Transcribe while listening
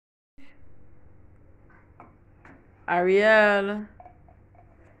Ariel.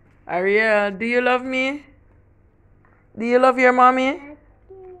 Ariel, do you love me? Do you love your mommy?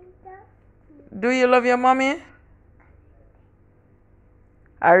 Do you love your mommy?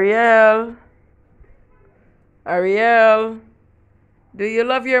 Ariel. Ariel. Do you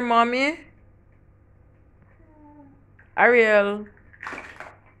love your mommy? Ariel.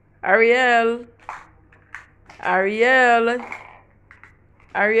 Ariel. Ariel.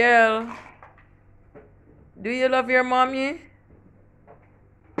 Ariel. Do you love your mommy?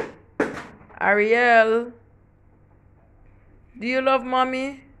 Ariel. Do you love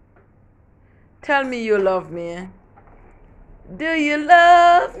mommy? Tell me you love me. Do you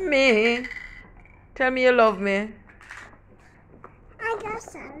love me? Tell me you love me. I got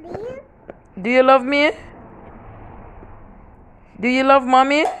Sally. Do you love me? Do you love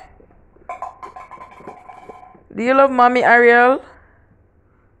mommy? Do you love mommy, Ariel?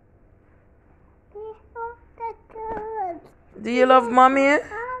 Do you love mommy?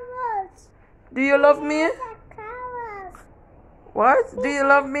 Do you love me? What? Do you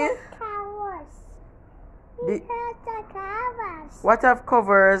love me? What have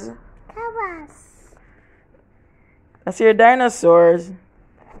covers? That's your dinosaurs.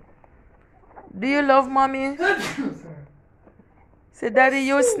 Do you love mommy? Say, daddy,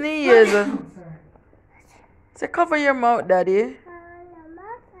 you sneeze. Say, cover your mouth, daddy.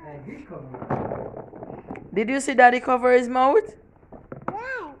 Did you see daddy cover his mouth?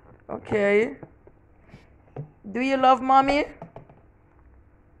 Yeah. Okay. Do you love mommy?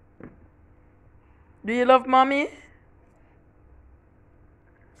 Do you love mommy?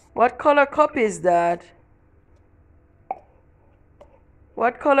 What color cup is that?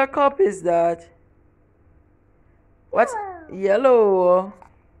 What color cup is that? What's yellow?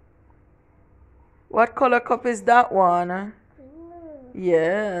 What color cup is that one?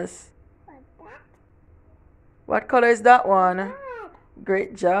 Yes. What color is that one?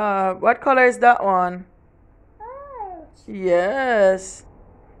 Great job. What color is that one? Yes.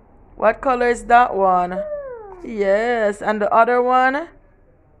 What color is that one? Yes. And the other one?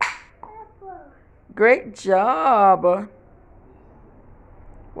 Great job.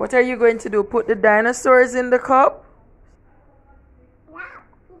 What are you going to do? Put the dinosaurs in the cup?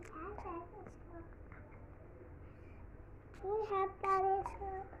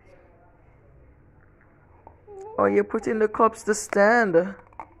 Or you're putting the cups to stand?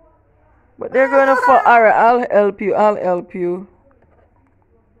 But they're going to fall. Alright, I'll help you. I'll help you.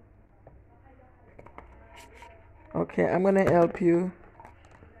 Okay, I'm going to help you.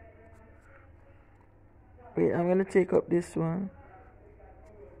 Wait, I'm going to take up this one.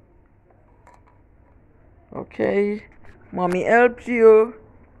 Okay. Mommy helped you.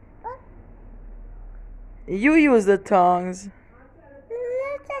 You use the tongs.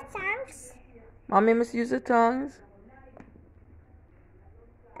 Mommy must use the tongs.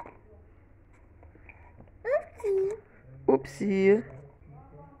 Oopsie. Oopsie.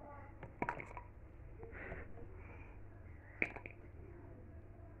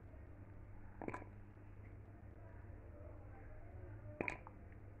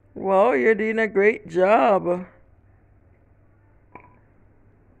 Wow, you're doing a great job.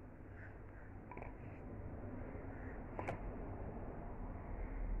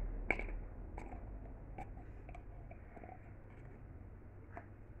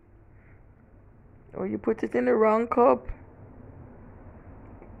 Oh, you put it in the wrong cup.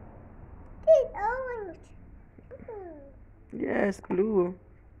 It's orange. Yes, blue.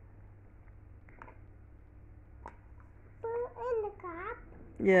 Put in the cup.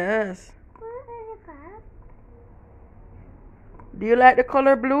 Yes. Put in the cup. Do you like the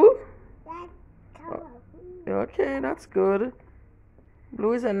color blue? That color. Okay, that's good.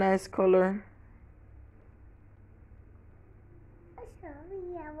 Blue is a nice color.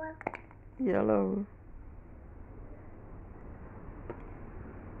 Yellow. Yellow.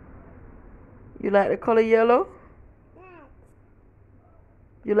 You like the color yellow? Yes.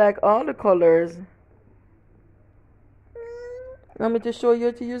 You like all the colors? Want me to show you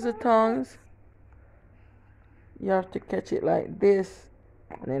how to use the tongs? You have to catch it like this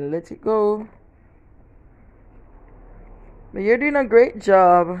and then let it go. But you're doing a great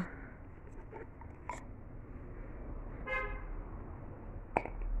job.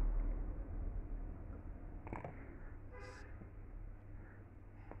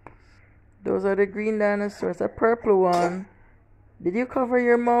 Those are the green dinosaurs. A purple one. Did you cover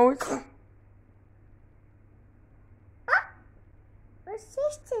your mouth?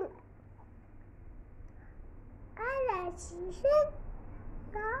 Assistant. I like assistant.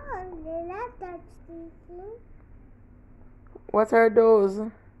 No, they love that assistant. What are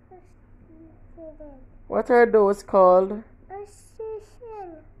those? What are those called?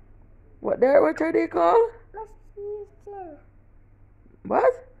 Machine. What are they called? Machine.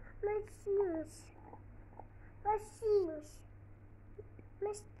 What? Machines. Machines.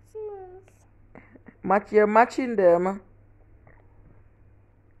 Machines. You're matching them.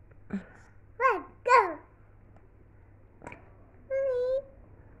 Let's go.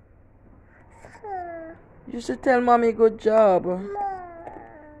 Mommy. You should tell mommy good job. Mom.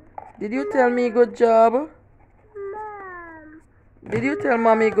 Did you tell me good job? Mom. Did you tell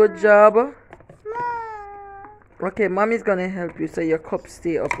mommy good job? Mom. Okay, mommy's gonna help you so your cups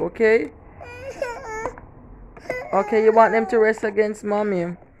stay up, okay? Okay, you want them to rest against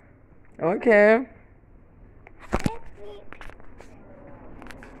mommy? Okay.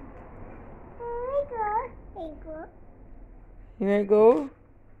 Here you go.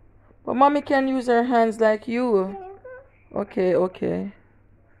 But mommy can use her hands like you. Okay, okay.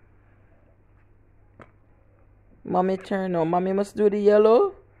 Mommy turn on. Mommy must do the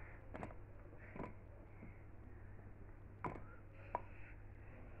yellow.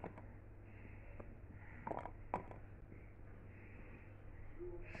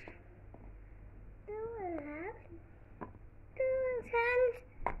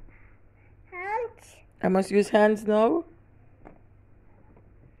 I must use hands now.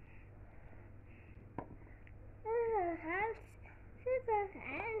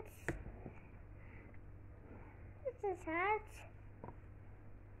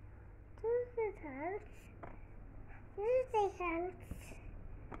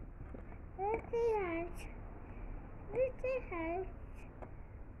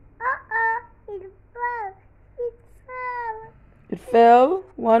 It fell?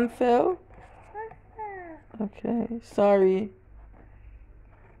 One fell? Okay, sorry.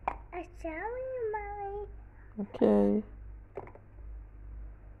 I'm sorry, Mommy. Okay.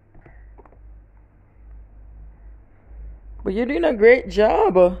 But you're doing a great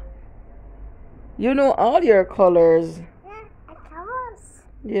job. You know all your colors. Yeah, colors.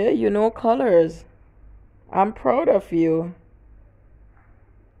 Yeah, you know colors. I'm proud of you.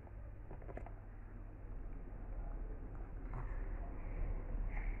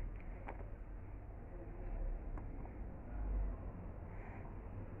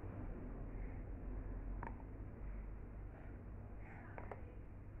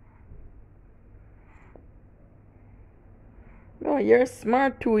 No, you're a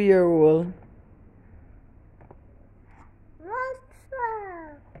smart 2-year-old.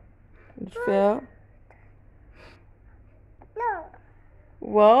 It fell? No.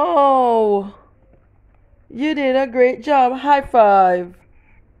 Wow. You did a great job. High five.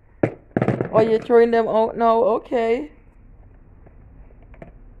 Oh, you're throwing them out now? Okay.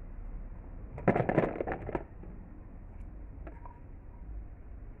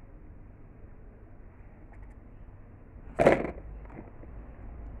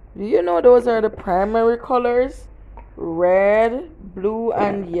 Do you know those are the primary colors? Red, blue,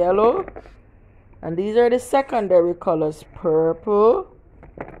 and yellow. And these are the secondary colors. Purple,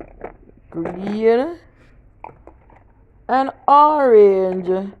 green, and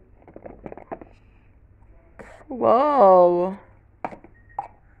orange. Wow.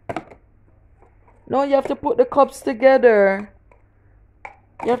 No, you have to put the cups together.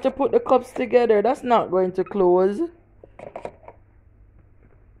 You have to put the cups together. That's not going to close.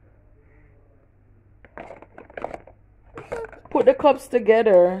 Put the cups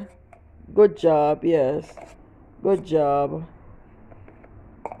together. Good job, yes. Good job.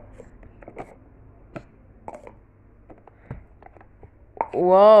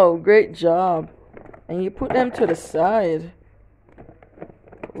 Wow, great job. And you put them to the side.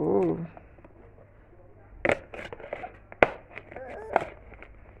 Ooh.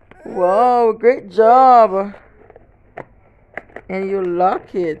 Wow, great job. And you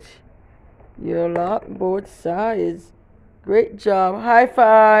lock it. You lock both sides. Great job. High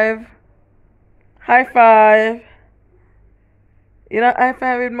five. High five. You're not high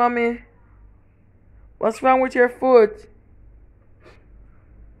five with mommy? What's wrong with your foot?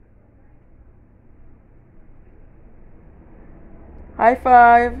 High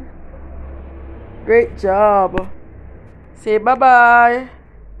five. Great job. Say bye-bye.